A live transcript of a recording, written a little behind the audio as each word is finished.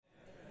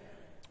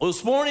Well,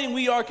 this morning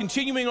we are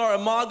continuing our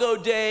Imago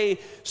Dei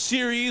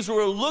series where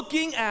we're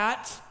looking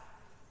at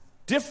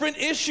different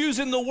issues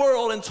in the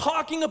world and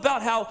talking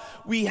about how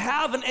we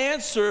have an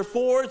answer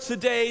for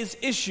today's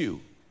issue.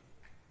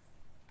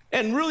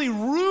 And really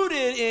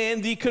rooted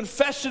in the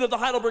confession of the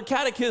Heidelberg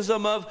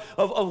Catechism of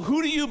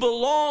who do you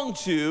belong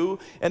to?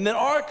 And then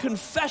our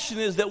confession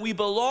is that we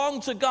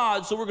belong to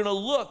God. So we're going to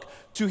look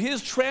to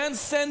his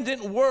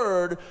transcendent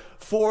word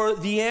for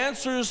the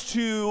answers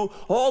to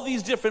all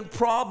these different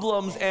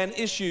problems and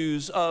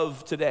issues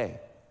of today.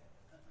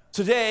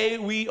 Today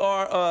we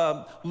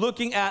are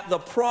looking at the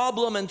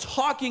problem and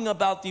talking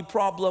about the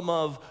problem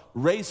of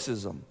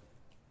racism.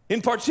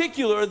 In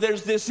particular,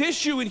 there's this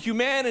issue in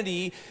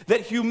humanity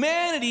that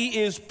humanity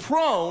is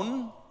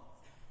prone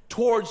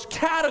towards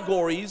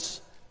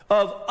categories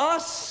of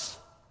us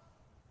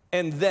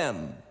and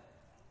them.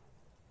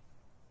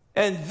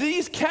 And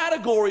these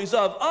categories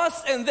of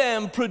us and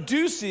them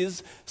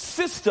produces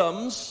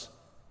systems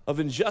of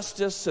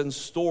injustice and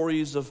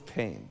stories of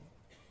pain.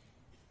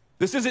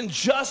 This isn't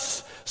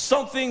just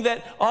something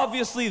that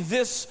obviously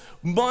this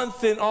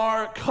month in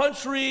our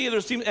country,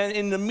 and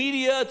in the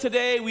media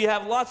today, we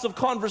have lots of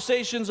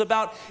conversations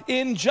about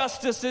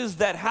injustices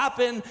that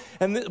happen,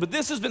 but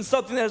this has been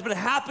something that has been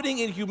happening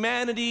in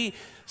humanity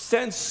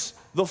since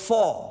the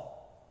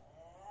fall.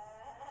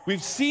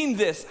 We've seen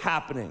this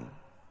happening,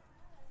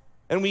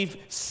 and we've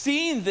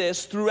seen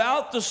this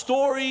throughout the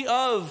story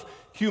of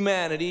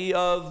humanity,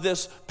 of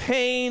this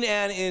pain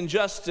and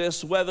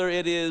injustice, whether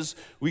it is,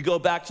 we go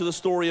back to the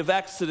story of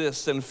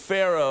Exodus and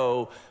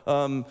Pharaoh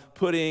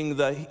putting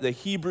the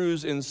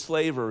Hebrews in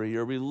slavery,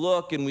 or we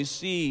look and we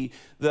see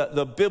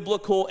the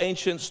biblical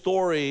ancient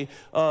story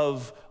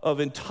of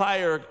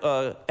entire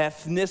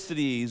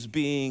ethnicities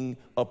being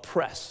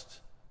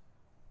oppressed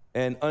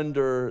and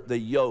under the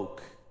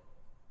yoke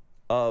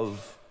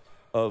of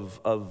an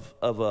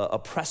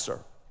oppressor.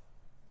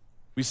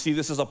 We see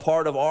this as a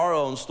part of our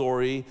own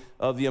story,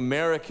 of the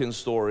American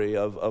story,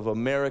 of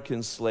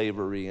American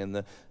slavery and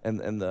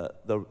the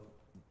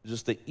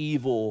just the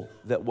evil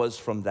that was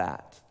from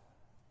that.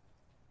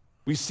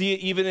 We see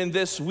it even in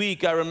this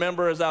week. I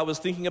remember as I was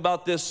thinking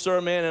about this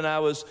sermon and I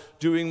was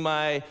doing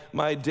my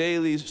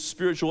daily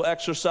spiritual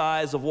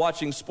exercise of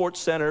watching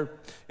SportsCenter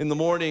in the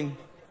morning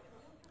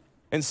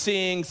and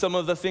seeing some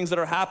of the things that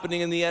are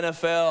happening in the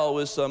NFL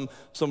with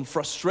some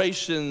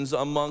frustrations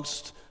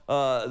amongst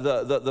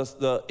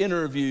the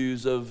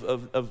interviews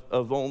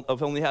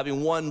of only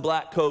having one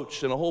black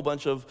coach and a whole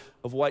bunch of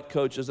white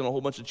coaches and a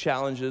whole bunch of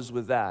challenges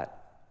with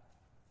that.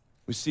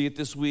 We see it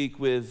this week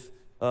with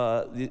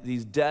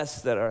these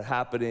deaths that are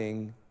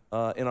happening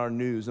in our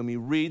news, and we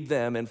read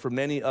them, and for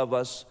many of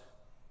us,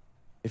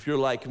 if you're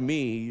like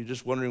me, you're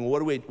just wondering, what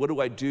do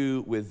I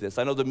do with this?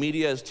 I know the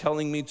media is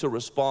telling me to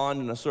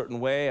respond in a certain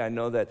way. I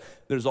know that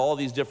there's all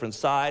these different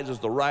sides. There's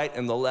the right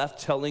and the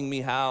left telling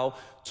me how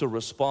to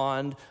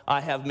respond.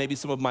 I have maybe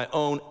some of my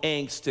own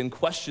angst and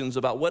questions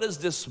about what does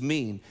this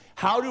mean?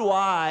 How do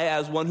I,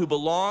 as one who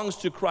belongs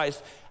to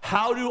Christ,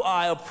 how do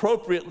I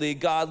appropriately,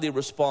 godly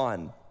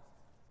respond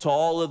to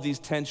all of these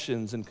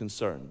tensions and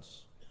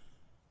concerns?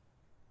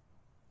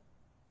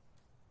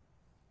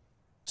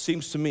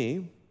 Seems to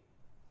me,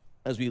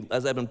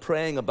 as I've been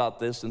praying about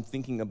this and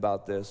thinking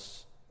about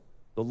this,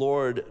 the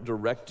Lord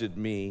directed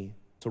me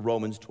to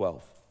Romans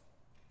 12.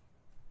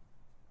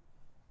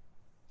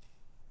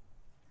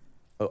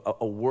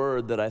 A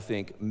word that I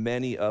think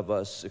many of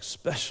us,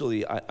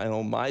 especially I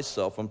know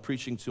myself, I'm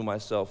preaching to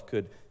myself,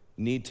 could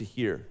need to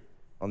hear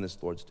on this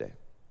Lord's Day.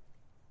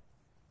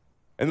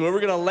 And where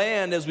we're going to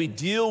land as we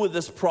deal with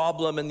this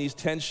problem and these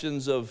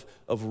tensions of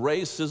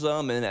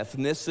racism and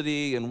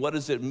ethnicity and what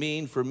does it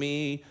mean for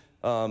me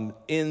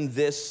in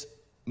this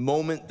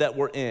moment that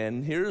we're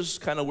in, here's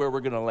kind of where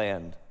we're going to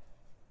land.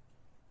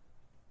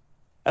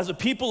 As a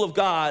people of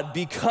God,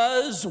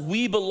 because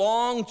we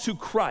belong to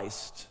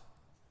Christ,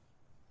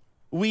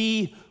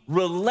 we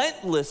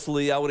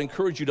relentlessly, I would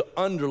encourage you to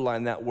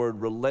underline that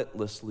word,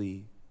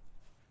 relentlessly,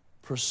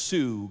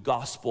 pursue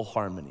gospel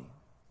harmony,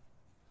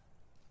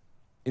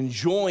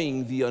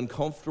 enjoying the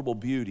uncomfortable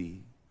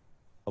beauty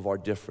of our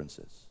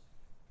differences.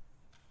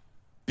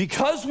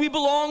 Because we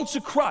belong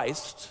to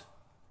Christ,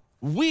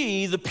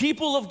 we, the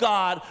people of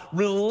God,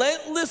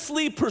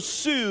 relentlessly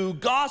pursue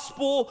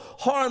gospel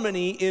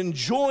harmony,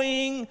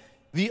 enjoying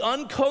the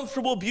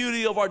uncomfortable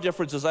beauty of our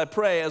differences. I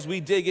pray as we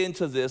dig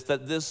into this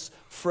that this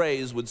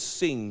phrase would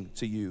sing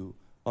to you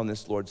on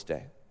this Lord's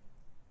Day.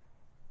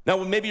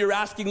 Now, maybe you're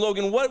asking,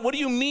 Logan, what do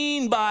you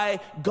mean by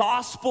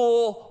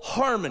gospel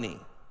harmony?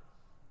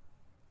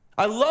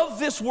 I love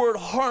this word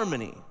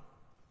harmony.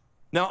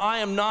 Now, I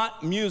am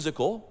not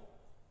musical.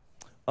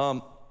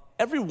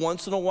 Every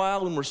once in a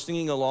while when we're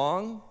singing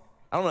along,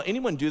 I don't know,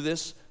 anyone do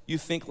this? You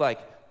think like,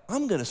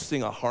 I'm gonna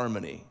sing a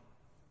harmony.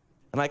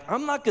 And like,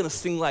 I'm not gonna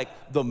sing like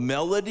the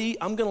melody,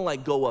 I'm gonna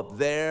like go up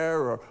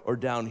there or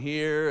down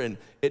here, and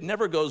it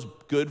never goes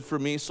good for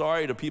me.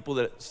 Sorry to people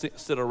that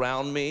sit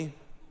around me.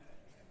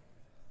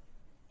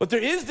 But there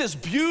is this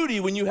beauty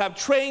when you have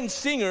trained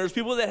singers,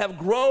 people that have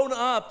grown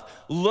up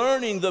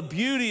learning the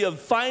beauty of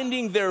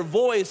finding their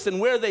voice and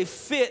where they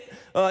fit,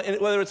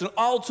 whether it's an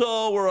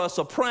alto or a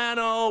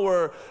soprano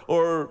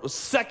or a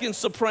second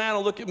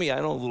soprano. Look at me, I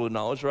know a little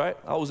knowledge, right?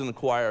 I was in the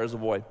choir as a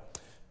boy.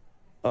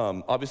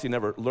 Obviously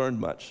never learned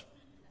much.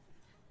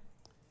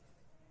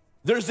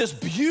 There's this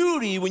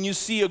beauty when you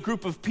see a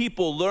group of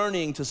people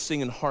learning to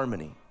sing in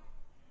harmony.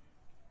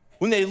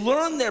 When they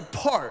learn their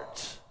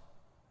part,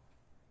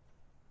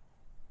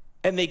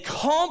 and they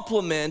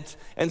complement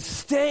and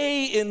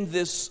stay in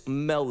this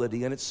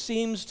melody. And it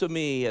seems to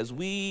me, as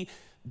we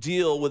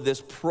deal with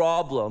this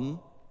problem,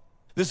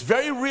 this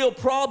very real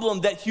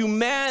problem that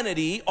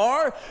humanity,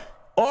 our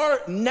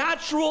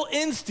natural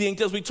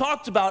instinct, as we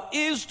talked about,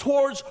 is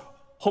towards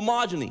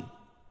homogeny,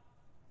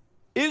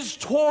 is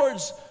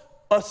towards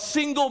a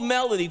single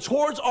melody,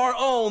 towards our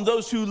own,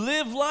 those who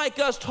live like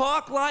us,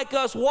 talk like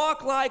us,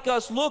 walk like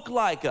us, look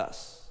like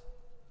us.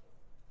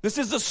 This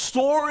is the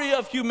story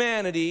of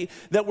humanity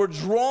that we're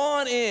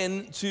drawn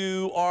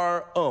into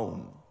our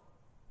own.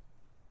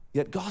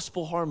 Yet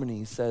gospel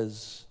harmony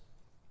says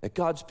that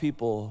God's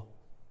people,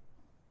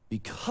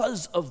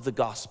 because of the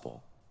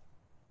gospel,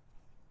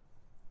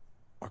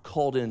 are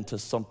called into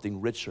something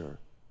richer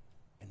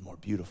and more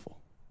beautiful.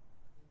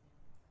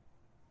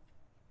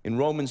 In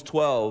Romans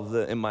 12,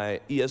 in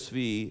my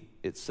ESV,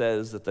 it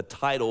says that the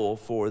title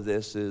for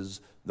this is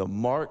The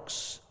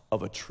Marks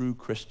of a True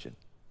Christian.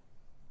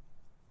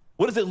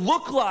 What does it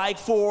look like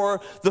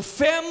for the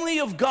family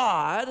of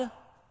God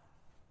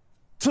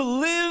to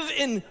live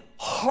in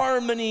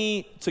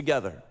harmony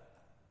together?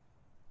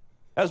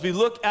 As we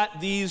look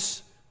at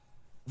these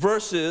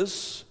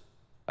verses,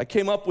 I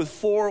came up with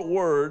 4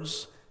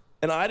 words,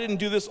 and I didn't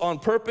do this on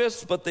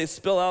purpose, but they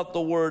spell out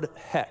the word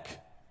heck.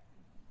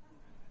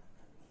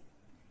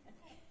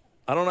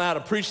 I don't know how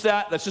to preach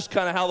that. That's just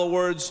kind of how the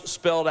words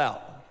spelled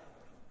out.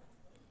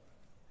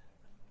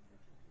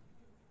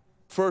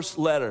 First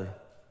letter,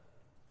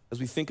 as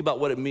we think about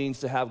what it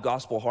means to have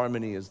gospel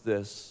harmony, is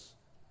this.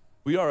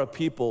 We are a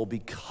people,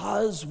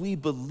 because we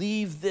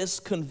believe this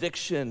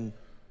conviction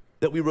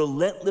that we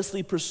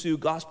relentlessly pursue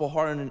gospel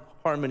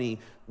harmony,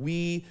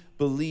 we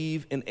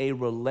believe in a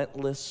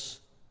relentless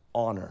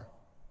honor.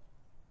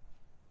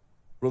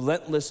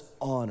 Relentless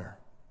honor.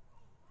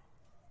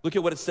 Look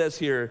at what it says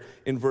here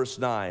in verse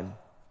 9.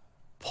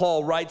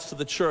 Paul writes to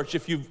the church.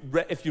 If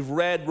you've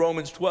read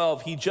Romans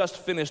 12, he just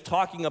finished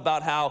talking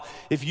about how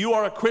if you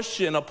are a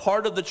Christian, a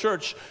part of the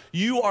church,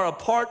 you are a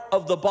part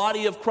of the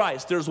body of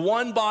Christ. There's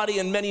one body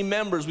and many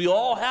members. We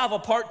all have a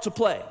part to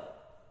play.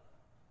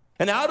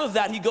 And out of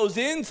that, he goes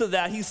into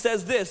that. He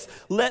says this: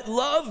 let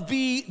love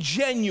be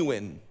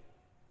genuine.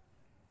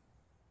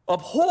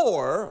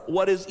 Abhor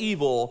what is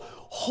evil.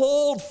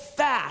 Hold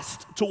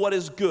fast to what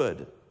is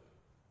good.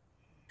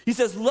 He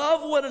says,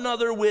 love one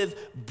another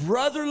with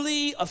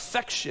brotherly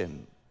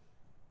affection.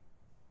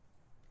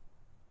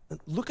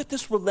 Look at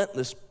this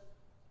relentless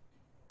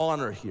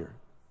honor here.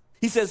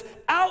 He says,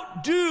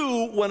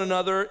 outdo one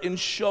another in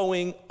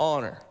showing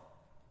honor.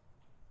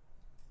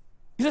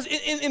 He says,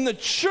 in the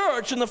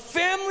church, in the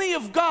family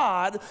of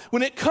God,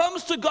 when it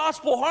comes to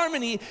gospel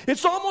harmony,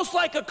 it's almost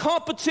like a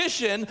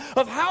competition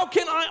of how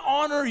can I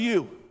honor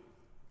you?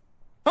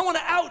 I want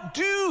to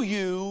outdo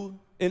you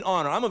in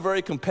honor. I'm a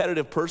very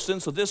competitive person,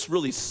 so this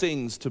really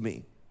sings to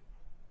me.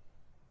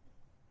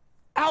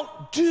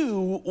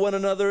 Outdo one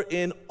another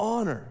in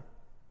honor.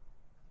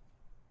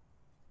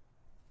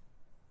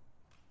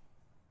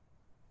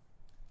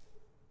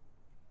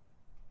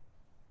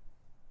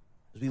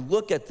 As we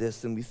look at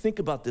this and we think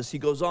about this, he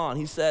goes on.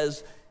 He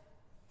says,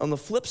 on the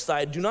flip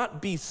side, do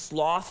not be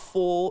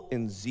slothful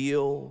in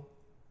zeal.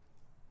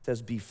 It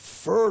says, be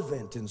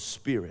fervent in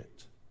spirit.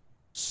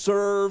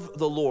 Serve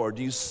the Lord.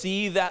 Do you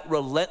see that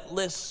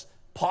relentless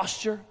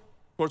posture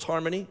towards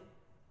harmony?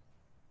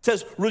 It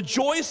says,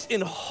 rejoice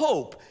in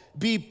hope.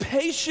 Be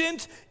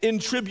patient in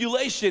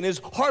tribulation. Is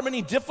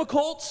harmony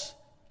difficult?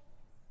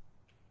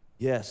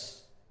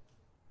 Yes.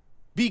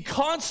 Be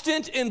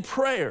constant in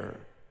prayer.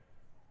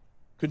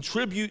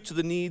 Contribute to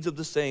the needs of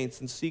the saints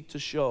and seek to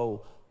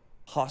show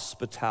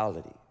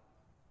hospitality.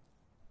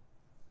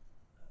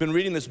 Been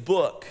reading this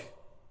book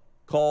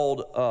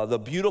called The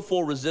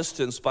Beautiful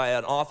Resistance by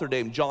an author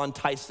named Jon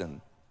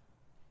Tyson.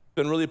 It's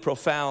been really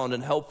profound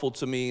and helpful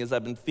to me as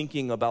I've been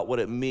thinking about what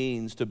it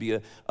means to be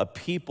a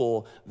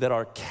people that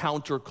are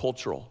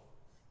countercultural.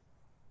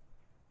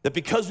 That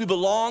because we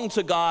belong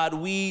to God,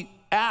 we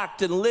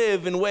act and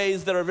live in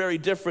ways that are very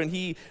different.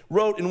 He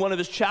wrote in one of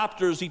his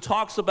chapters, he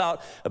talks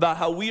about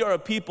how we are a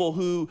people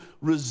who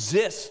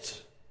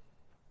resist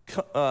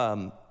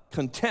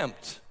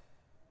contempt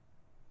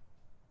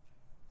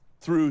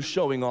through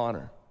showing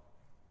honor.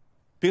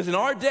 Because in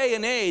our day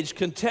and age,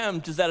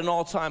 contempt is at an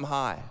all-time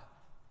high.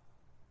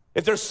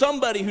 If there's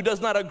somebody who does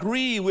not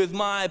agree with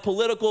my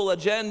political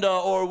agenda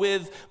or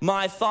with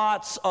my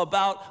thoughts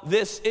about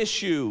this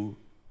issue,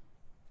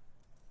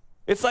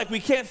 it's like we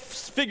can't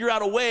figure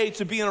out a way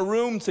to be in a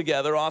room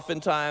together.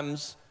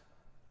 Oftentimes,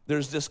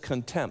 there's this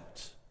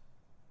contempt.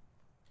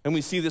 And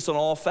we see this on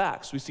all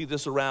facts. We see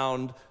this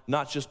around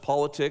not just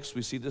politics.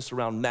 We see this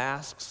around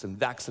masks and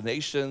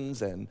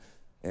vaccinations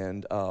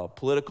and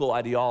political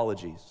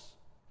ideologies.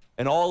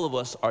 And all of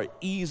us are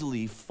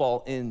easily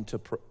fall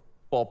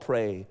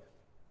prey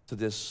to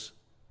this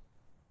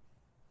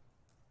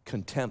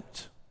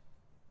contempt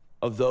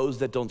of those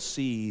that don't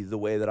see the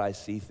way that I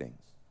see things.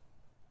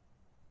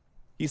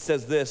 He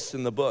says this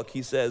in the book.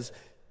 He says,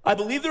 I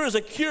believe there is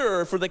a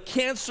cure for the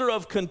cancer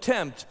of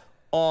contempt,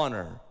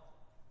 honor.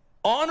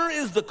 Honor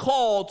is the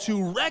call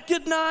to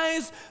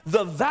recognize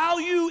the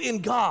value in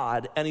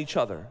God and each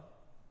other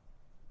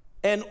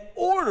and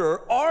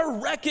order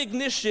our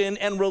recognition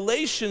and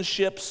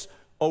relationships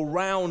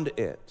around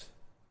it.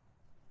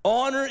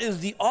 Honor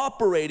is the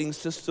operating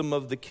system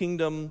of the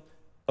kingdom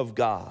of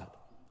God.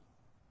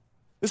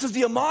 This is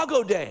the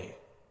Imago Dei.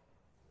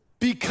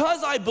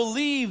 Because I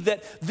believe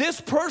that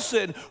this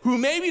person who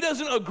maybe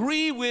doesn't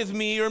agree with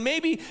me or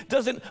maybe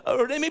doesn't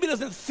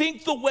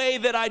think the way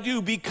that I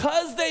do,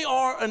 because they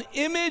are an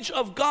image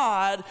of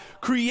God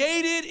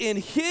created in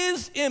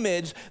his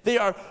image, they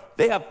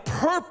have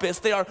purpose,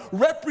 they are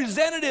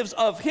representatives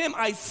of him.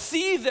 I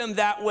see them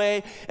that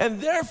way, and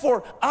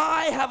therefore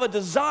I have a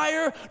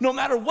desire, no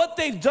matter what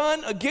they've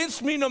done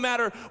against me, no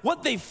matter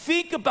what they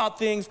think about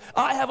things,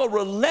 I have a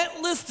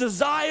relentless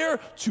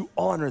desire to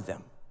honor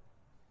them.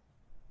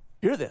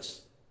 Hear this.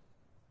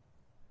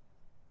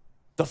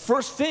 The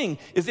first thing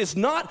is, it's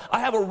not I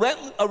have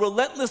a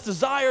relentless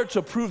desire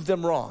to prove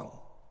them wrong.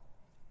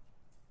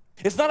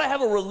 It's not I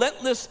have a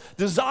relentless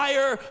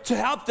desire to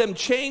help them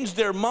change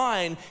their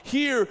mind.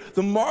 Here,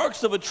 the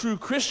marks of a true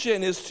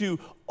Christian is to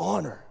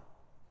honor.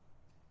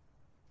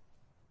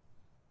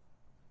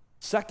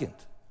 Second,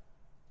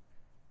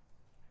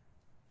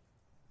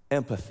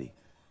 empathy.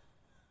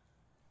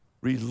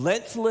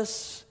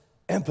 Relentless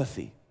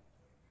empathy.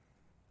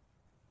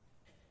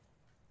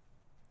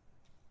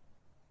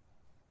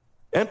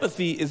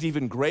 Empathy is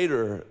even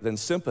greater than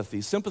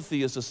sympathy.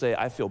 Sympathy is to say,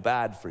 I feel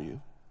bad for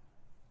you.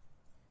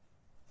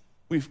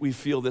 We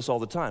feel this all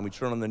the time. We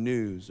turn on the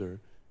news or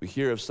we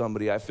hear of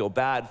somebody, I feel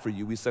bad for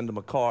you. We send them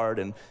a card,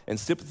 and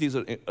sympathy is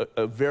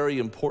a very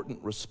important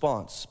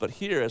response. But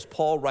here, as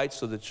Paul writes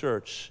to the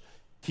church,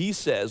 he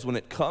says when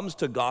it comes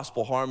to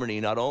gospel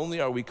harmony, not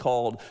only are we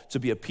called to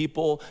be a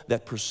people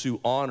that pursue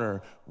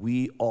honor,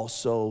 we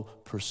also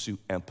pursue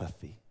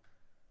empathy.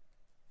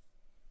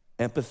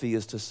 Empathy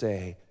is to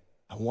say,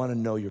 I want to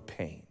know your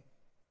pain.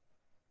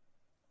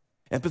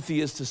 Empathy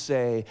is to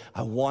say,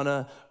 I want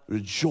to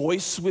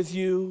rejoice with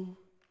you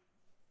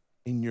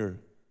in your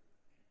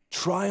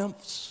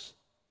triumphs.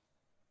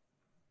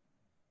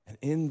 And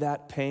in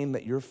that pain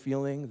that you're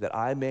feeling that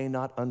I may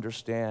not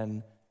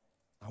understand,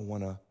 I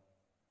want to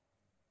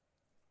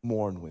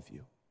mourn with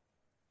you.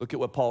 Look at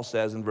what Paul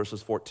says in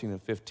verses 14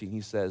 and 15.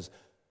 He says,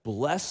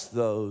 bless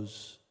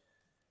those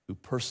who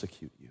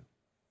persecute you.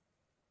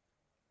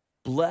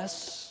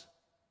 Bless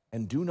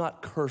and do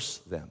not curse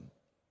them.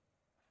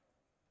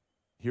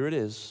 Here it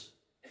is.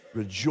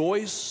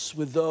 Rejoice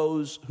with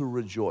those who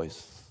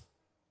rejoice.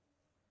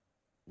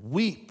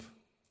 Weep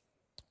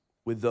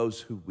with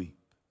those who weep.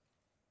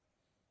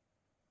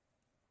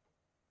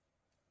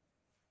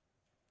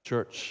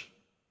 Church,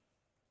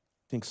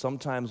 I think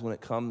sometimes when it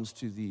comes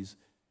to these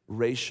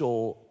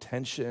racial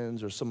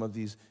tensions or some of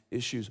these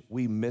issues,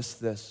 we miss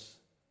this.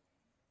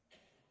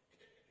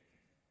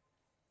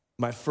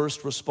 My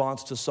first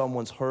response to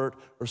someone's hurt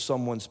or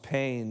someone's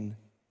pain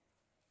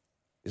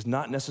is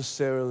not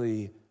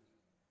necessarily,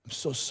 I'm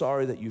so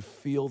sorry that you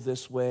feel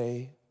this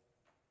way.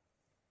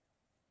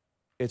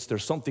 It's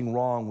there's something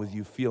wrong with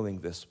you feeling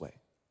this way.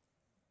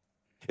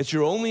 It's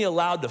you're only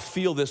allowed to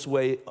feel this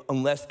way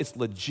unless it's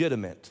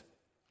legitimate.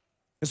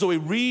 And so we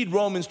read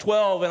Romans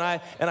 12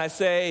 and I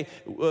say,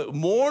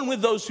 mourn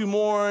with those who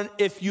mourn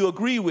if you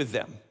agree with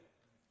them.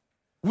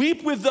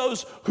 Weep with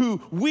those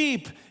who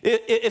weep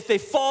if they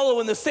follow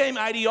in the same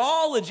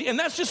ideology. And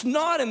that's just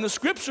not in the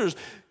scriptures.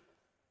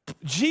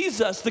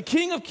 Jesus, the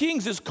King of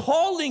Kings, is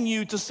calling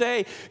you to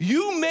say,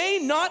 you may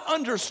not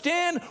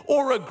understand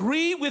or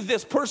agree with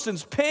this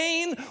person's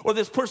pain or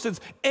this person's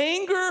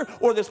anger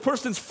or this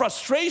person's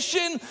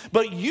frustration,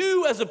 but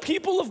you as a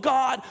people of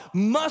God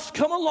must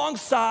come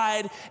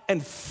alongside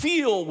and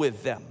feel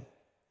with them.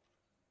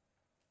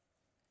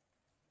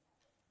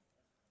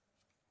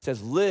 It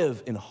says,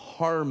 live in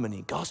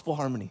harmony, gospel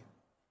harmony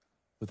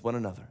with one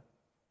another.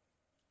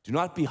 Do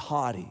not be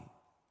haughty,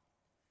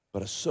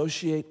 but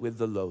associate with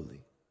the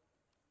lowly.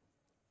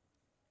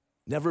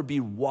 Never be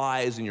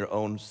wise in your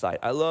own sight.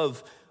 I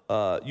love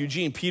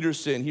Eugene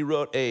Peterson. He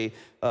wrote he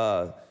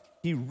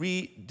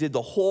redid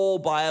the whole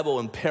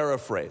Bible in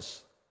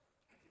paraphrase.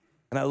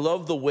 And I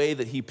love the way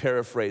that he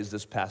paraphrased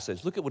this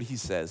passage. Look at what he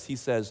says. He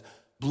says,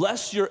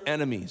 bless your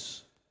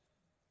enemies.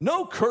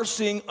 No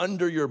cursing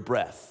under your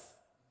breath.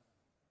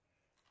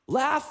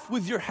 Laugh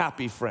with your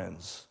happy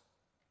friends.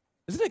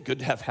 Isn't it good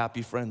to have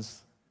happy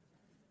friends?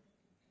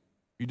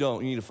 You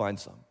don't, you need to find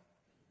some.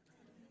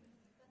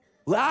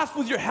 Laugh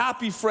with your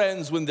happy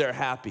friends when they're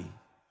happy.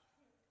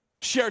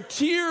 Share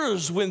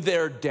tears when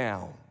they're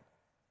down.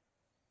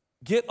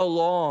 Get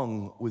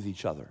along with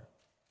each other.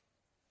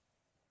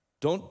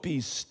 Don't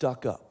be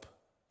stuck up.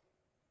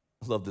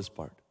 I love this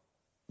part.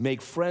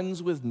 Make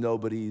friends with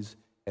nobodies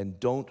and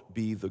don't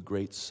be the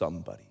great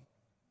somebody.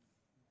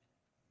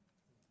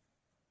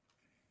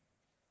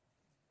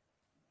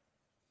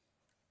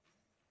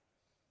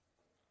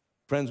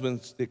 Friends,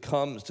 when it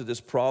comes to this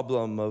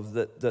problem of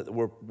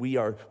that we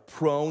are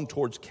prone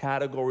towards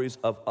categories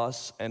of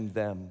us and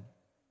them,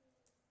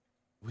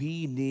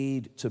 we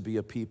need to be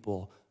a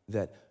people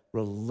that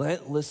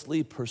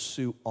relentlessly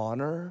pursue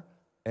honor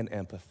and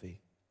empathy.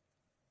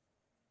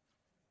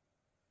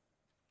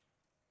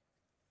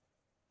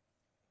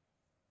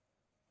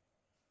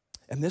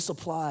 And this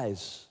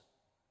applies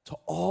to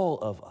all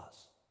of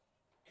us.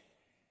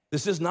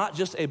 This is not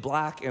just a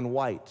black and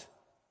white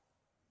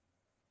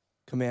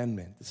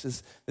commandment.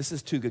 This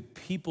is to the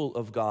people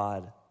of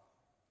God,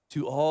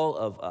 to all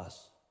of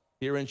us.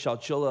 Here in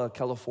Chowchilla,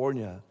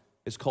 California,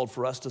 it's called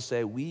for us to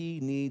say we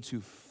need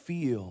to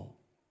feel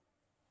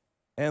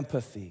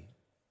empathy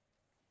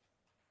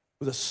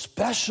with a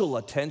special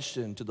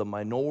attention to the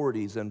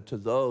minorities and to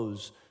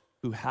those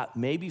who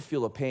maybe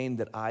feel a pain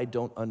that I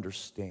don't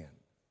understand.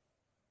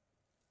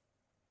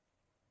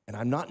 And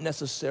I'm not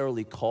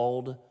necessarily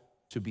called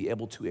to be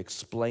able to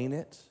explain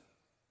it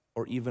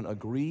or even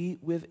agree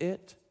with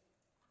it,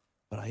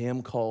 but I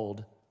am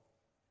called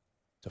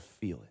to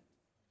feel it.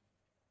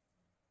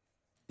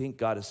 I think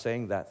God is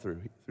saying that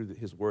through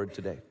his word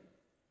today.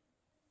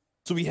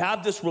 So we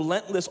have this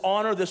relentless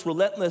honor, this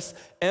relentless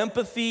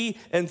empathy,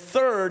 and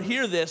third,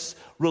 hear this,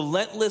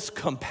 relentless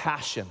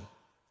compassion.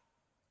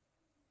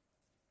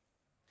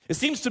 It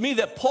seems to me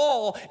that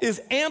Paul is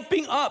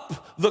amping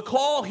up the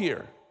call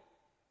here.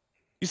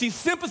 You see,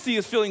 sympathy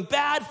is feeling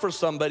bad for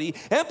somebody.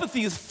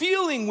 Empathy is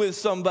feeling with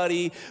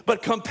somebody.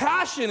 But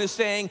compassion is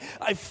saying,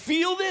 I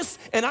feel this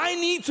and I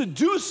need to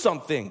do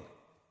something.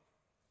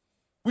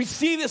 We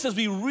see this as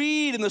we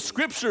read in the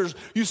scriptures.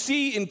 You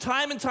see in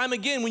time and time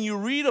again when you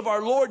read of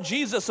our Lord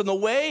Jesus and the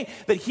way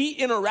that he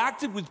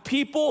interacted with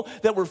people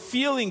that were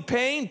feeling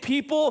pain,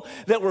 people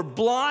that were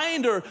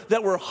blind or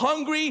that were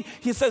hungry.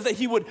 He says that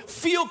he would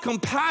feel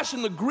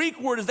compassion. The Greek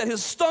word is that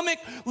his stomach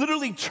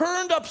literally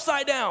turned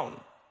upside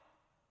down.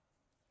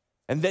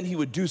 And then he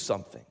would do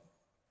something.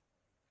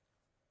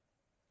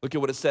 Look at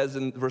what it says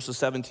in verses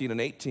 17 and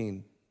 18.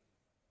 It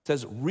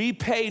says,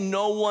 repay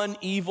no one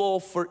evil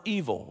for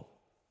evil,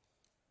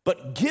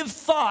 but give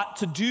thought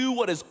to do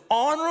what is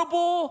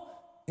honorable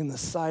in the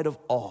sight of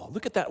all.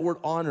 Look at that word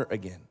honor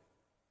again.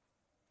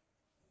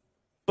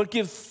 But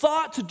give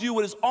thought to do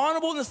what is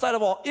honorable in the sight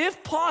of all,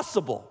 if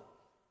possible.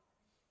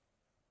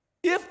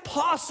 If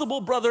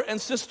possible, brother and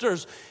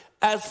sisters,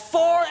 as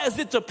far as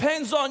it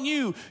depends on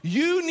you,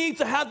 you need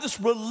to have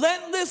this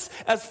relentless,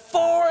 as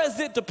far as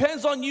it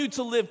depends on you,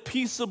 to live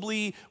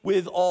peaceably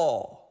with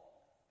all.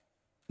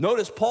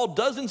 Notice Paul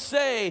doesn't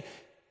say,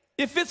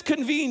 if it's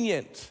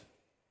convenient.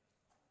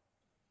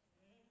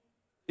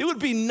 It would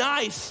be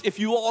nice if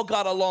you all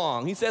got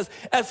along. He says,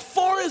 as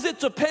far as it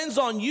depends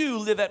on you,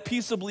 live at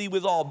peaceably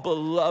with all.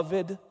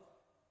 Beloved,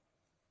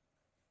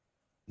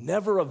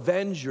 never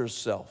avenge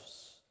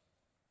yourselves,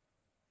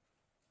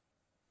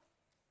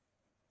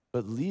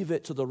 but leave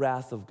it to the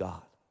wrath of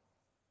God.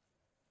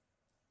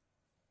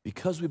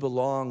 Because we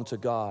belong to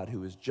God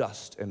who is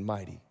just and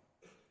mighty.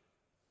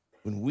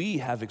 When we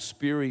have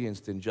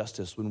experienced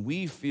injustice, when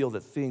we feel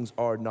that things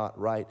are not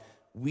right,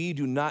 we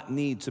do not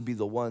need to be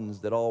the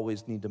ones that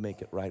always need to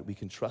make it right. We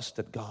can trust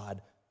that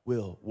God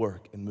will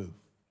work and move.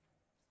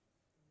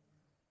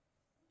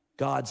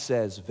 God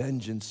says,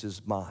 vengeance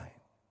is mine.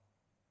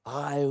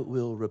 I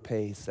will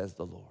repay, says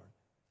the Lord.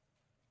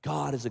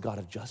 God is a God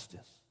of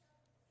justice.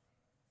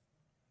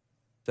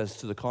 Says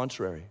to the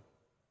contrary.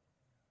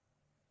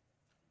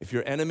 If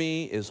your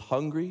enemy is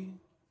hungry,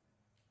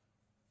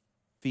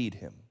 feed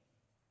him.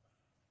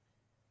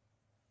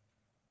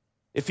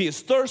 If he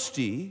is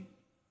thirsty,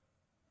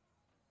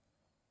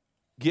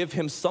 give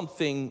him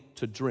something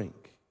to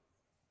drink.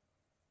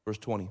 Verse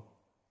 20.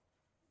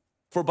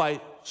 For by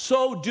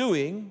so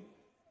doing,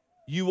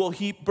 you will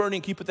heap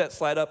burning. Can you put that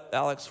slide up,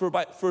 Alex?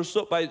 By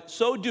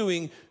so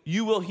doing,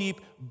 you will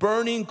heap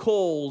burning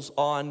coals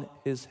on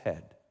his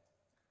head.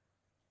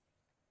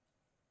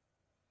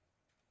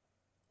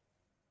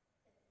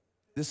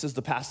 This is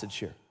the passage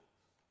here.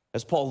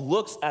 As Paul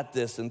looks at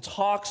this and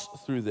talks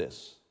through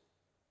this,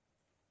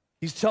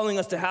 he's telling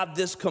us to have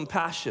this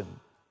compassion.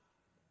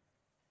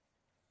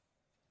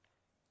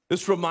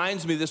 This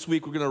reminds me, this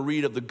week we're going to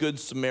read of the Good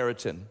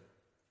Samaritan.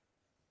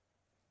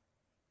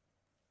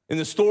 In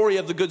the story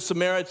of the Good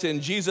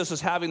Samaritan, Jesus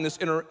is having this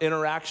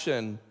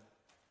interaction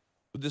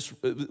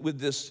with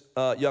this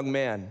young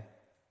man.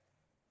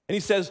 And he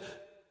says,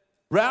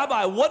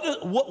 Rabbi,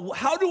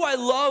 how do I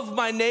love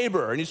my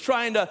neighbor? And he's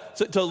trying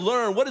to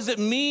learn, what does it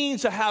mean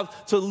to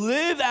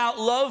live out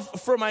love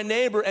for my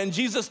neighbor? And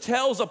Jesus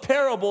tells a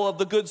parable of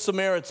the Good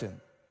Samaritan.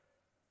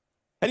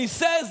 And he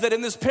says that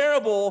in this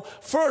parable,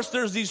 first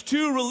there's these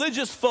two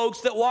religious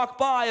folks that walk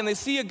by and they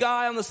see a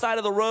guy on the side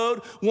of the road,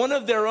 one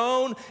of their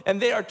own, and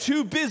they are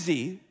too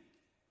busy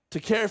to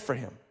care for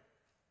him.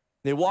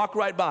 They walk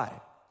right by.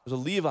 There's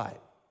a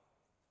Levite,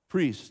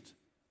 priest.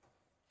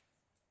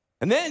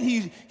 And then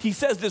he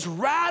says this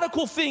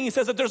radical thing. He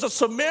says that there's a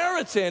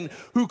Samaritan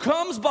who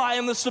comes by,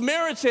 and the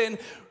Samaritan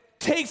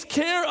takes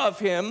care of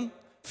him,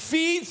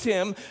 feeds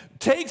him,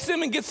 takes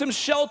him and gets him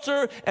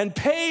shelter, and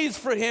pays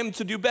for him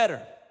to do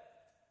better,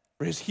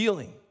 for his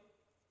healing.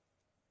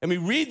 And we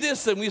read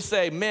this and we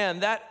say,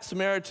 man, that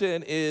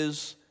Samaritan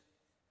is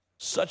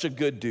such a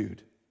good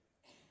dude.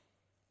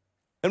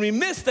 And we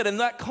miss that in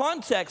that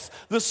context,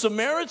 the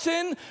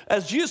Samaritan,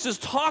 as Jesus is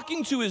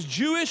talking to his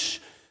Jewish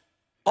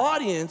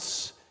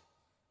audience,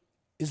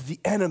 is the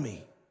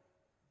enemy.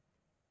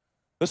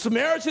 The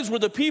Samaritans were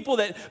the people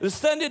that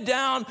descended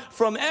down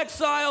from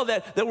exile,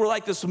 that were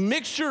like this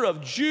mixture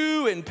of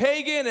Jew and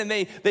pagan, and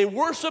they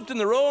worshiped in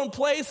their own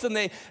place, and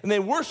they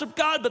worshiped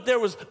God, but there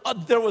was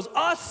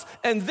us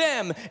and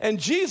them. And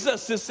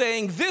Jesus is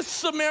saying, this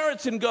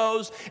Samaritan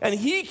goes, and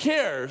he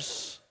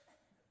cares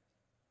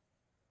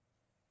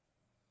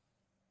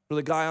for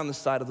the guy on the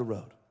side of the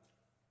road.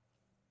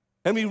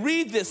 And we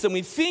read this, and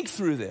we think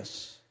through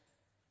this.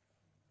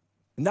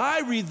 And I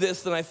read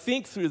this, and I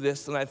think through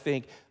this, and I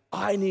think,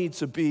 I need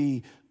to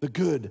be the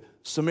good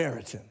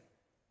Samaritan.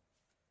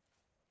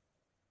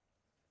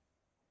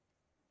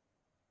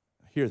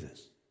 Hear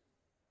this.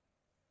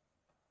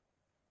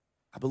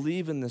 I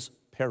believe in this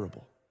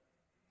parable.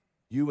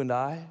 You and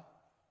I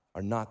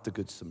are not the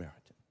good Samaritan.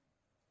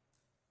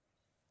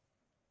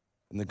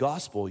 In the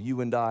gospel,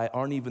 you and I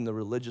aren't even the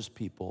religious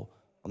people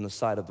on the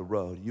side of the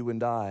road. You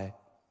and I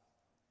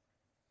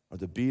are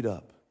the beat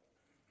up,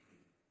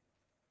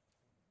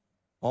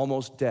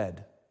 almost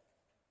dead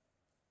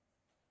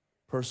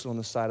person on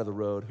the side of the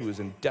road who is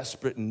in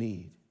desperate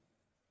need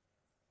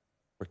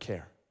for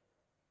care.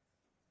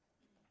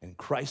 And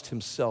Christ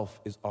himself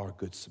is our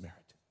good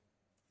Samaritan.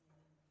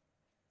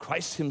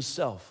 Christ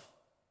himself,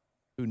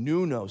 who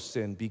knew no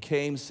sin,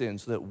 became sin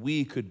so that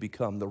we could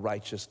become the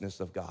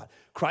righteousness of God.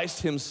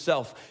 Christ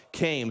himself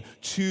came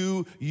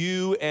to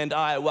you and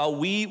I while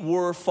we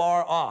were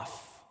far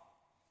off.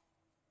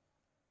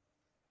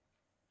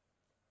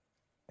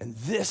 And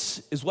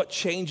this is what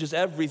changes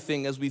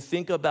everything as we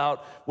think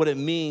about what it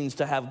means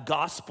to have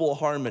gospel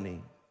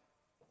harmony.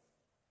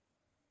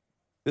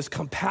 This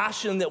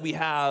compassion that we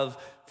have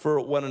for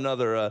one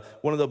another.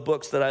 One of the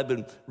books that I've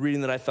been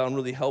reading that I found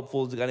really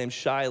helpful is a guy named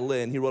Shai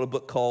Linne. He wrote a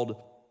book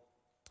called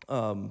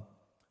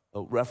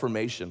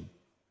Reformation.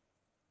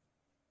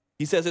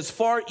 He says it's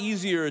far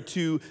easier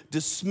to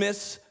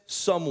dismiss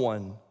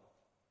someone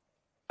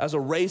as a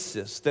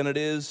racist than it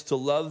is to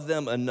love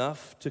them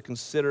enough to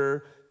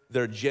consider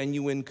their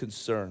genuine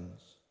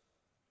concerns.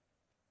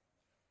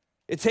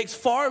 It takes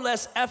far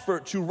less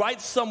effort to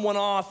write someone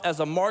off as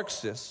a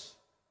Marxist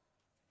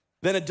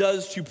than it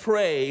does to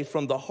pray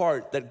from the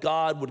heart that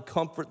God would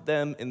comfort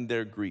them in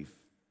their grief,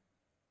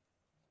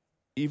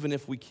 even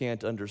if we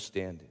can't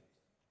understand it.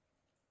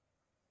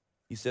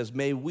 He says,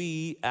 may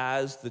we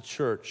as the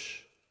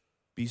church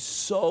be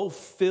so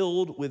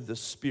filled with the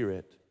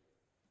Spirit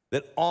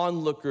that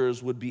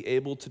onlookers would be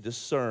able to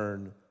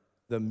discern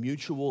the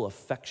mutual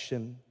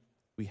affection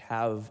we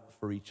have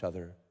for each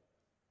other,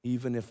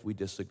 even if we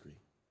disagree.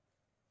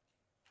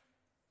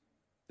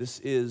 This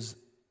is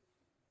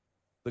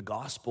the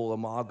gospel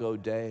Imago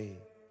Dei,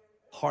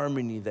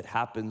 harmony that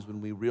happens when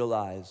we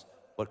realize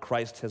what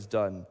Christ has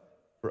done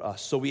for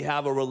us. So we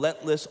have a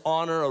relentless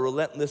honor, a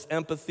relentless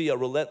empathy, a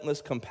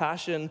relentless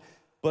compassion,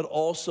 but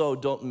also,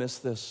 don't miss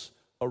this,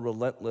 a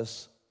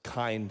relentless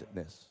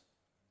kindness.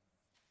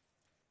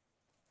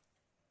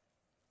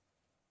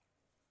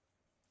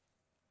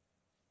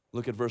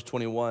 Look at verse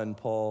 21.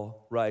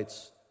 Paul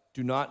writes,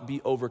 do not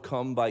be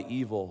overcome by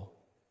evil,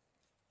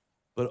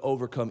 but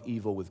overcome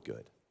evil with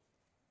good.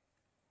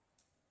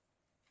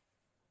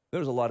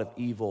 There's a lot of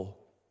evil.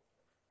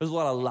 There's a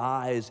lot of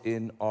lies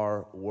in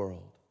our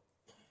world.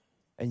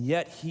 And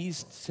yet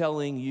he's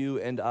telling you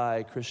and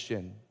I,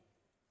 Christian,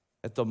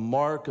 that the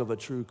mark of a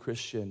true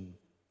Christian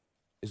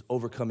is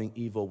overcoming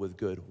evil with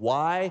good.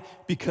 Why?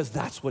 Because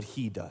that's what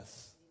he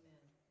does.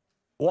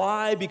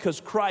 Why? Because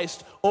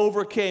Christ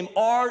overcame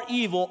our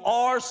evil,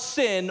 our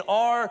sin,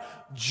 our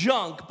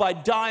junk by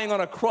dying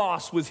on a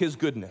cross with his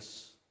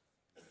goodness.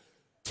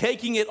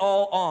 Taking it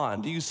all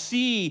on. Do you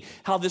see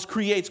how this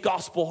creates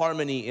gospel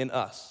harmony in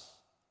us?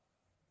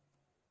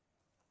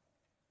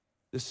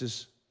 This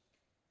is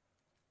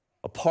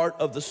a part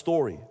of the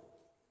story.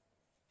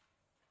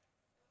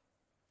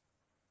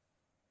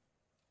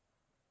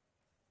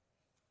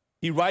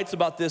 He writes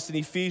about this in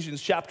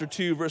Ephesians chapter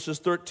 2, verses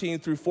 13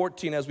 through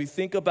 14, as we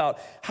think about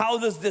how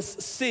does this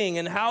sing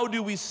and how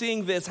do we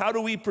sing this? How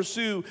do we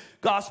pursue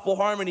gospel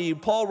harmony?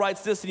 Paul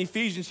writes this in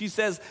Ephesians. He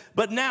says,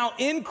 but now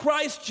in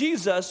Christ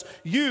Jesus,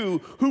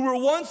 you who were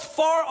once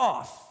far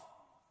off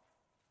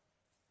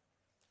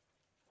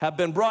have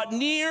been brought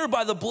near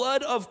by the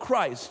blood of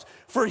Christ.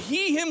 For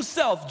he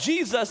himself,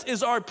 Jesus,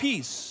 is our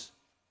peace,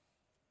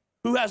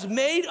 who has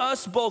made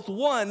us both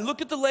one.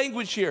 Look at the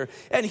language here.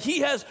 And he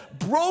has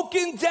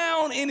broken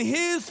down in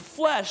his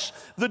flesh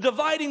the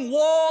dividing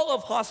wall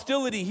of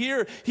hostility.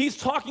 Here, he's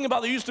talking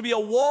about there used to be a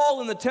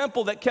wall in the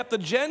temple that kept the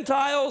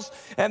Gentiles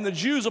and the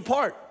Jews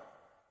apart.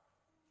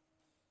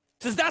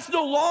 He says that's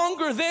no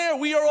longer there.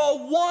 We are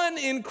all one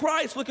in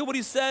Christ. Look at what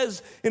he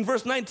says in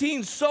verse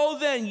 19. So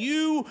then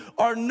you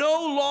are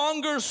no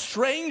longer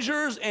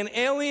strangers and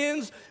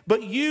aliens,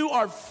 but you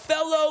are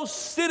fellow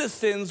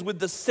citizens with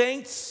the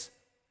saints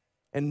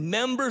and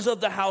members of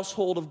the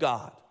household of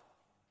God.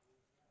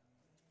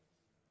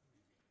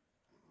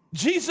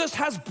 Jesus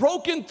has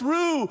broken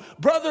through,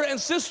 brother and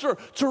sister,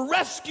 to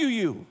rescue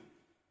you.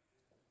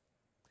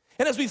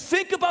 And as we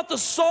think about the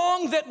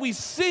song that we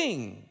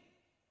sing,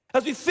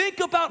 as we think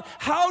about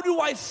how do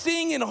I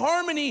sing in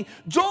harmony,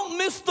 don't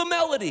miss the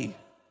melody.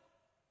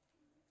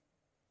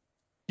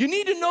 You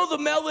need to know the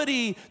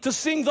melody to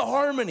sing the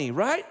harmony,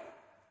 right?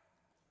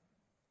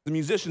 The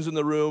musicians in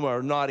the room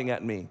are nodding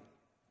at me.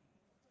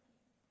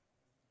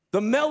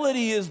 The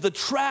melody is the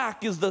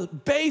track, is the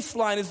bass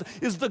line,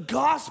 is the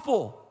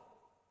gospel.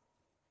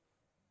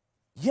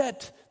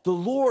 Yet the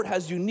Lord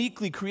has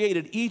uniquely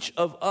created each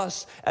of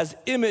us as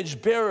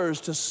image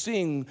bearers to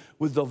sing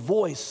with the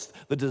voice,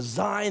 the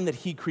design that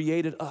he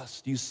created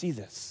us. Do you see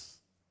this?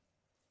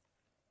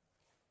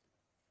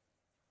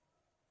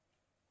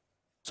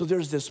 So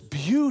there's this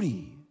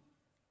beauty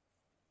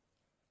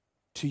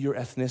to your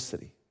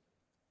ethnicity.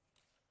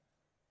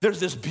 There's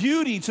this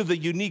beauty to the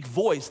unique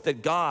voice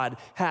that God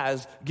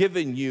has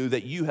given you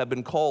that you have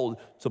been called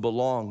to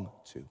belong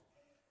to.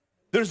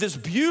 There's this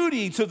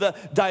beauty to the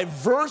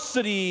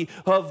diversity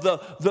of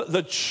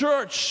the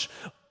church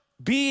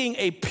being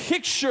a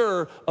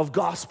picture of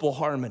gospel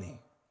harmony.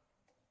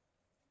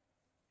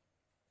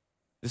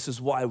 This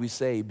is why we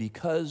say,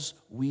 because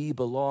we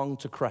belong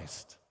to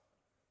Christ,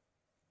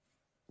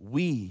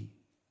 we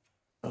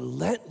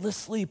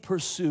relentlessly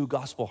pursue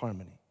gospel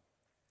harmony,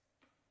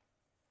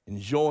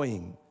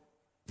 enjoying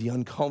the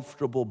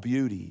uncomfortable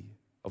beauty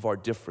of our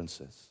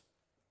differences.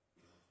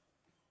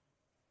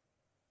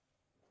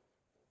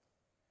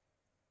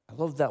 I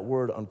love that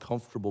word,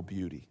 uncomfortable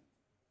beauty.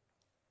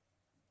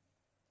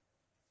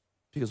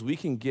 Because we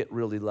can get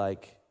really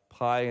like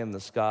pie in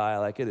the sky,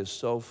 like it is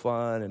so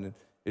fun and it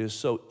is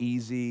so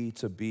easy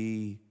to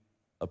be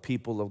a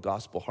people of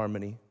gospel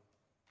harmony.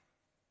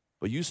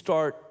 But you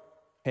start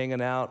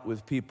hanging out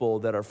with people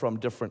that are from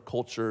different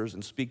cultures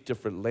and speak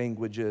different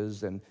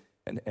languages and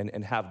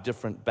have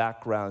different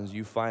backgrounds,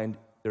 you will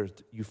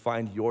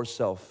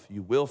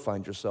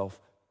find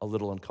yourself a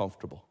little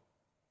uncomfortable.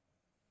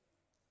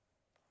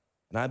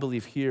 And I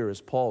believe here, as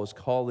Paul is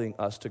calling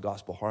us to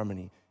gospel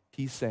harmony,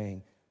 he's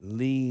saying,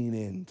 lean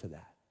into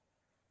that.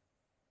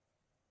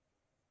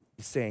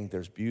 He's saying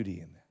there's beauty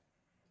in that.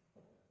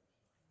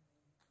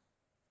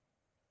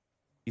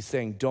 He's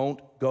saying don't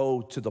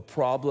go to the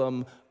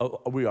problem.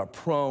 We are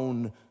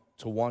prone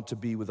to want to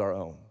be with our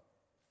own.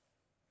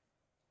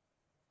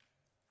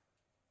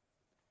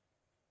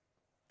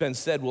 Ben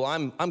said, well,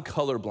 I'm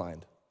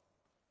colorblind.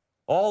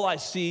 All I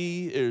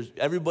see is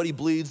everybody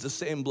bleeds the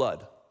same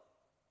blood.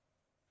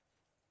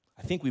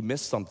 I think we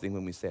miss something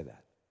when we say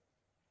that.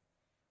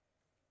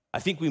 I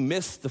think we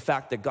miss the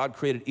fact that God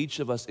created each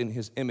of us in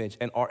his image,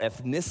 and our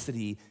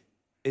ethnicity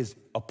is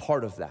a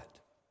part of that.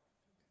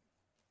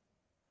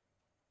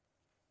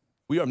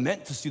 We are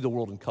meant to see the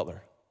world in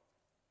color,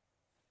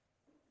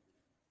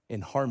 in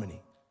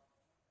harmony.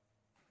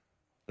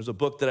 There's a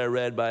book that I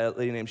read by a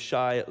lady named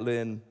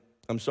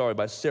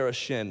by Sarah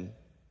Shin.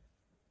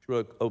 She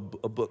wrote a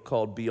book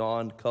called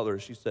Beyond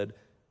Colors. She said,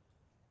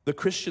 the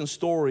Christian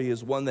story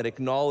is one that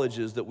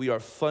acknowledges that we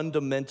are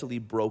fundamentally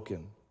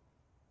broken.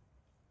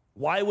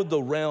 Why would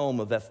the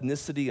realm of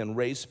ethnicity and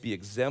race be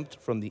exempt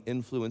from the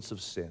influence of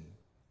sin?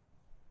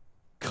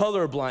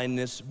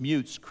 Colorblindness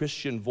mutes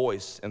Christian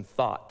voice and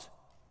thought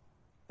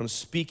from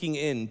speaking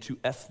into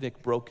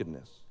ethnic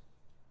brokenness.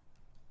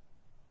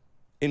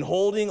 In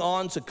holding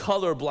on to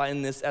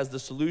colorblindness as the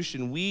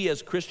solution, we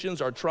as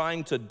Christians are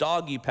trying to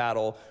doggy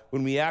paddle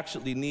when we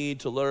actually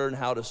need to learn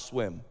how to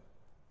swim.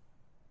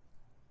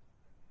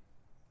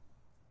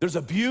 There's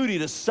a beauty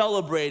to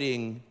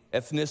celebrating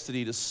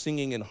ethnicity, to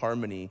singing in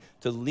harmony,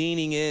 to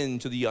leaning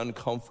into the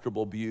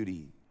uncomfortable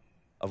beauty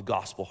of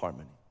gospel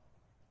harmony.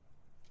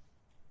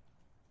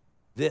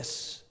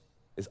 This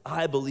is,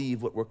 I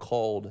believe, what we're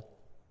called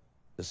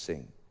to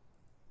sing.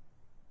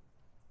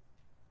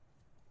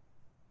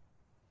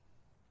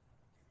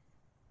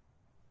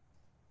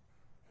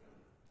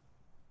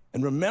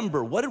 And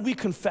remember, what did we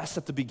confess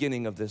at the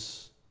beginning of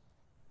this,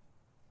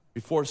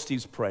 before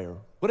Steve's prayer?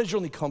 What is your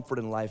only comfort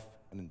in life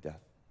and in death?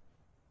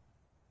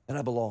 That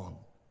I belong.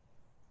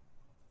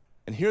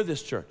 And hear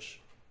this, church.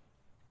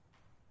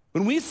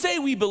 When we say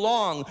we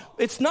belong,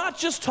 it's not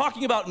just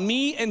talking about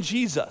me and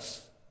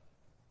Jesus.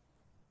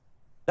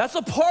 That's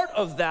a part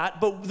of that,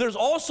 but there's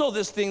also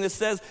this thing that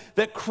says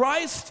that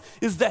Christ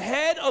is the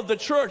head of the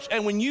church,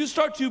 and when you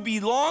start to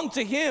belong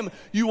to him,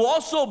 you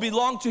also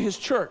belong to his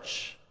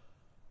church.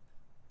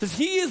 Because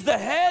he is the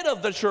head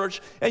of the church,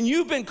 and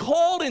you've been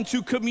called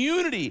into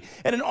community.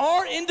 And in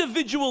our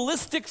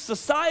individualistic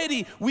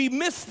society, we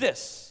miss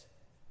this.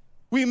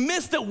 We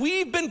miss that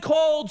we've been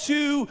called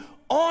to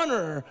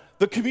honor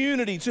the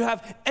community, to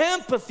have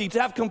empathy, to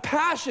have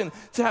compassion,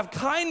 to have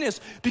kindness,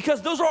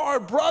 because those are our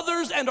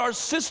brothers and our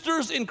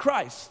sisters in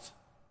Christ.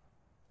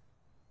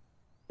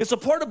 It's a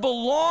part of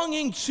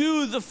belonging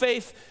to the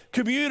faith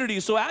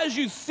community. So as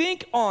you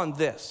think on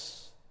this,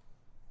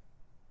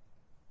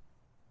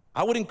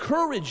 I would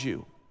encourage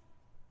you.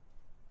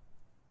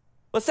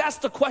 Let's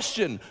ask the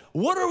question,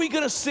 what are we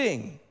gonna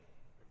sing?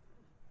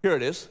 Here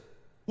it is.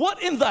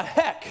 What in the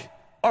heck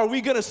are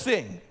we gonna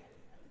sing?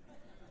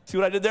 See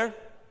what I did there?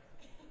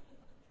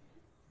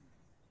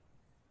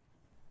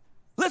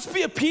 Let's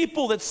be a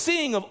people that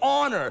sing of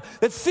honor,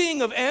 that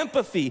sing of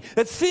empathy,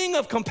 that sing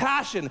of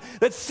compassion,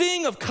 that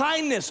sing of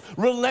kindness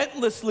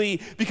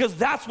relentlessly, because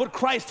that's what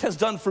Christ has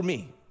done for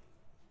me.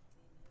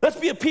 Let's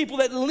be a people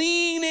that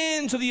lean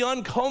into the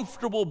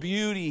uncomfortable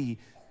beauty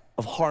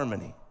of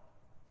harmony,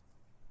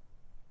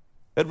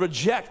 that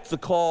reject the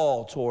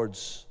call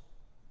towards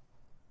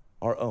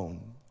our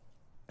own,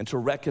 and to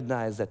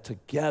recognize that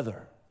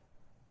together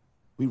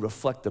we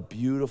reflect a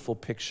beautiful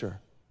picture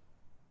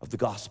of the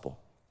gospel.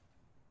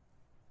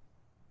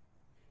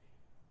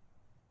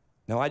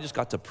 Now, I just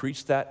got to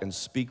preach that and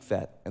speak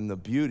that, and the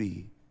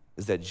beauty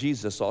is that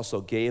Jesus also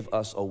gave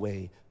us a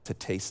way to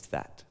taste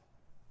that.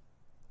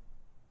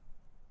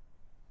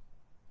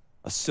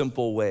 A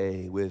simple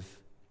way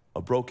with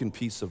a broken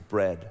piece of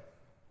bread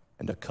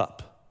and a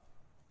cup.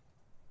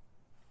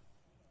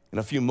 In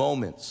a few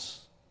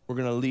moments, we're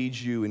gonna lead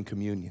you in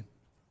communion.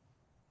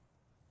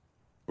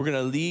 We're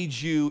gonna lead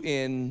you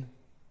in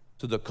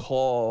to the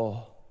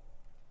call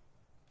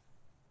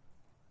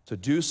to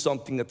do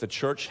something that the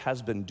church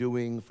has been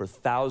doing for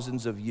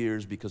thousands of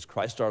years because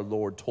Christ our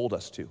Lord told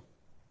us to.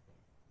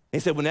 He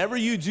said, whenever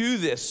you do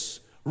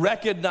this,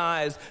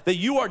 recognize that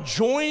you are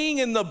joining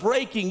in the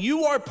breaking.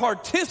 You are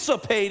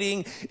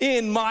participating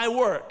in my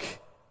work.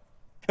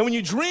 And when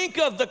you drink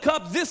of the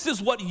cup, this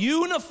is what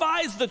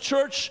unifies the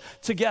church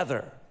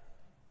together.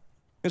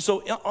 And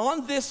so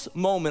on this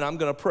moment, I'm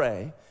gonna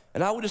pray,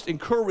 and I would just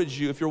encourage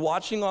you, if you're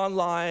watching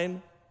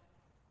online,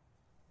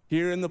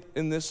 here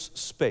in this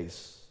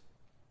space,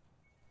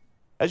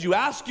 as you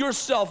ask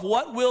yourself,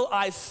 what will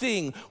I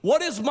sing?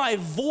 What is my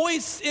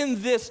voice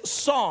in this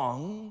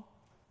song?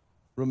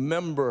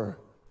 Remember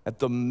that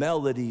the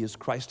melody is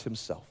Christ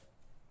himself.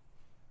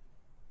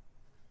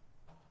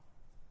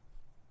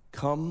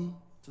 Come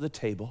to the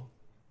table.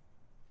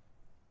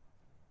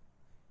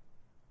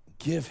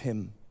 Give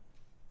him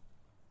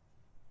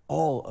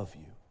all of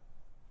you.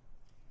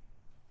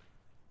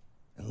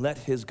 And let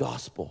his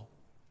gospel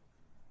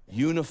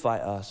unify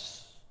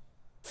us,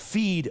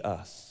 feed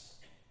us,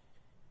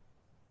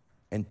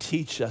 and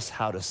teach us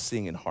how to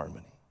sing in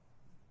harmony.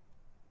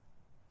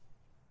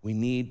 We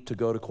need to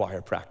go to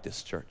choir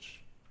practice, church.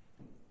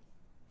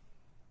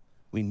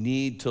 We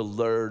need to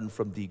learn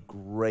from the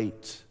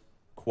great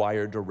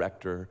choir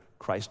director,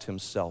 Christ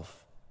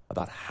himself,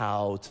 about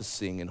how to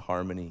sing in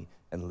harmony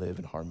and live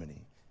in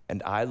harmony.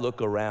 And I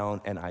look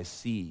around and I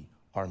see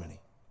harmony.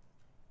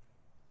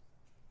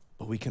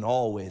 But we can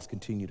always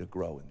continue to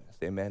grow in this.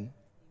 Amen?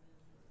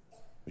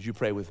 Would you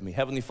pray with me?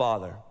 Heavenly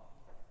Father,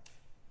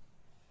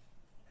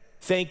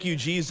 thank you,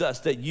 Jesus,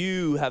 that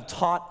you have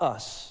taught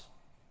us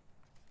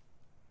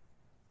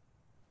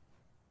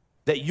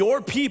that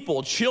your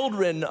people,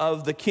 children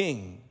of the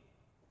King,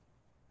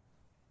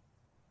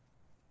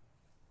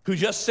 who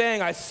just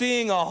sang, I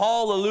sing a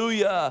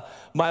hallelujah,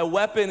 my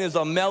weapon is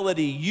a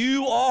melody.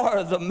 You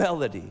are the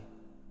melody.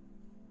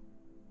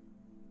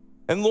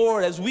 And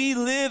Lord, as we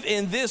live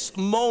in this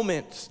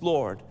moment,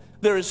 Lord,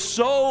 there is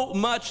so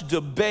much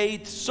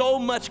debate, so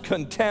much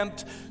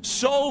contempt,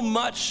 so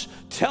much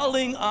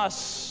telling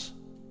us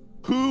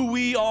who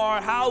we are,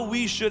 how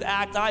we should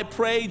act. I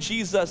pray,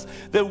 Jesus,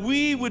 that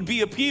we would be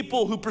a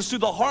people who pursue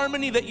the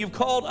harmony that you've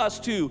called us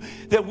to,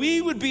 that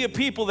we would be a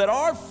people that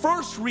our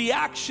first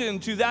reaction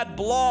to that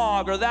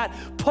blog or that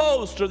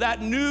post or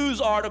that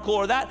news article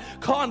or that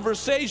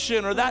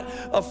conversation or that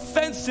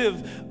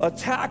offensive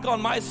attack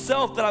on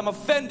myself that I'm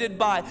offended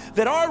by,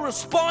 that our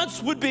response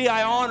would be,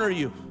 I honor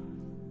you.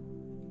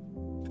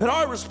 That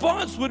our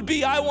response would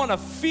be, I want to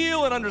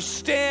feel and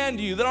understand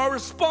you. That our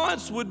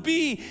response would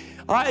be,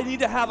 I need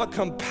to have a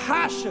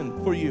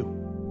compassion for you.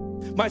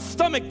 My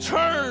stomach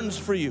turns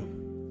for you.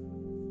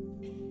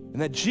 And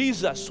that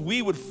Jesus,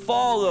 we would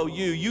follow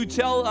you. You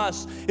tell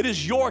us it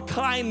is your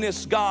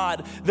kindness,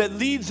 God, that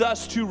leads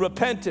us to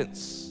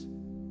repentance.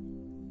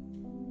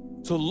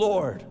 So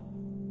Lord,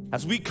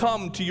 as we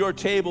come to your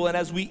table and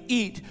as we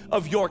eat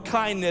of your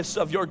kindness,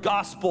 of your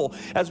gospel,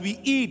 as we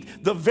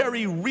eat the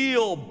very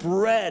real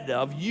bread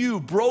of you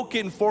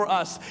broken for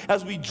us,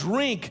 as we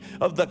drink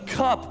of the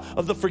cup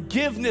of the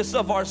forgiveness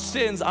of our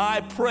sins,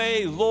 I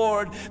pray,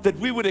 Lord, that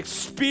we would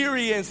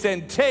experience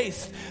and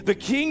taste the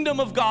kingdom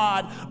of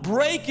God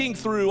breaking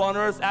through on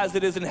earth as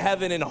it is in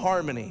heaven in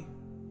harmony.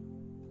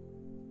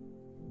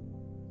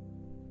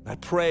 I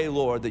pray,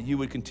 Lord, that you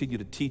would continue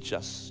to teach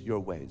us your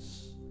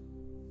ways.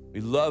 We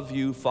love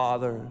you,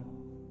 Father.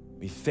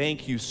 We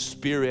thank you,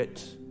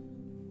 Spirit.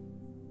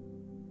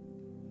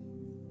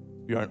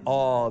 We are in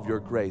awe of your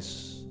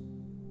grace,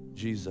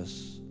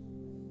 Jesus.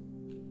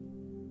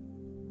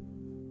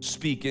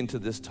 Speak into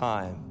this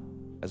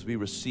time as we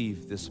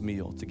receive this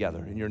meal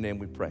together. In your name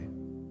we pray.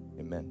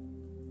 Amen.